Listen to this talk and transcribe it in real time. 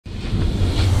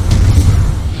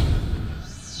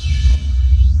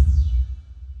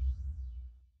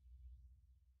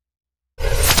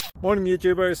Morning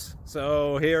YouTubers.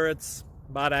 So here it's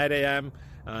about 8 a.m.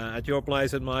 At your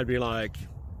place it might be like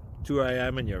 2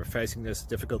 a.m. and you're facing this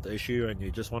difficult issue and you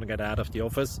just want to get out of the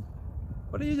office.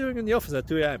 What are you doing in the office at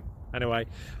 2 a.m.? Anyway,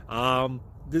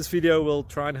 this video will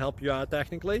try and help you out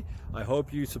technically. I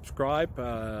hope you subscribe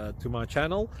to my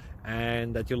channel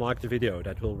and that you like the video.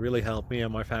 That will really help me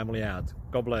and my family out.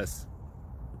 God bless.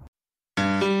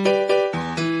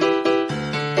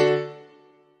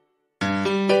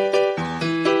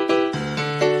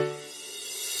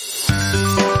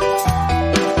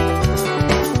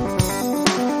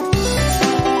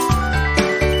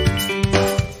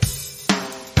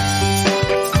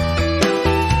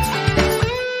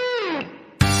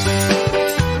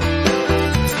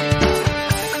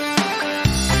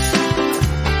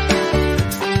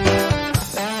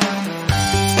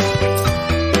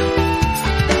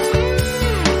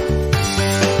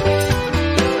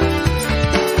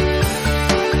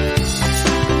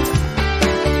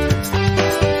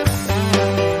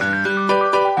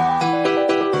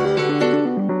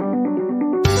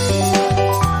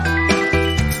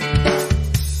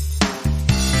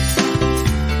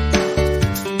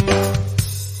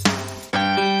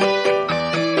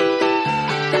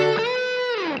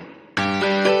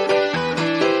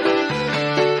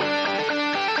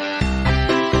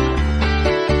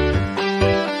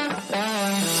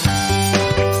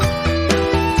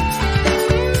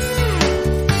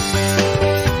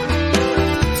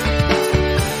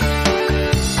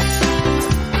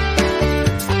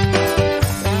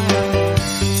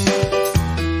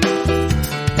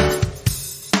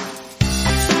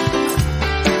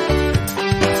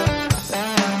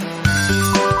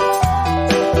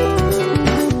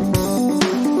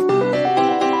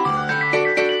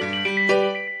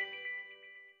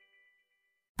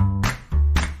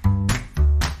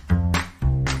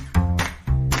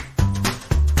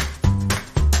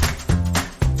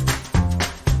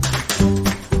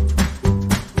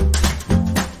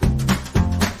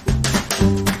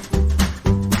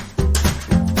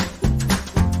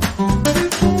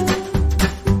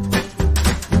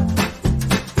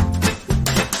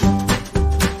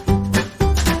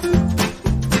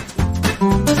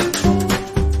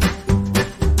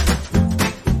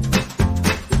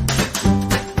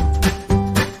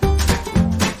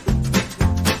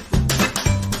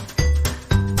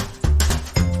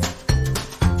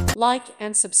 Like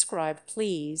and subscribe,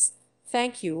 please.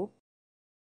 Thank you.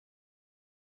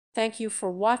 Thank you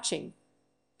for watching.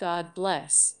 God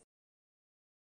bless.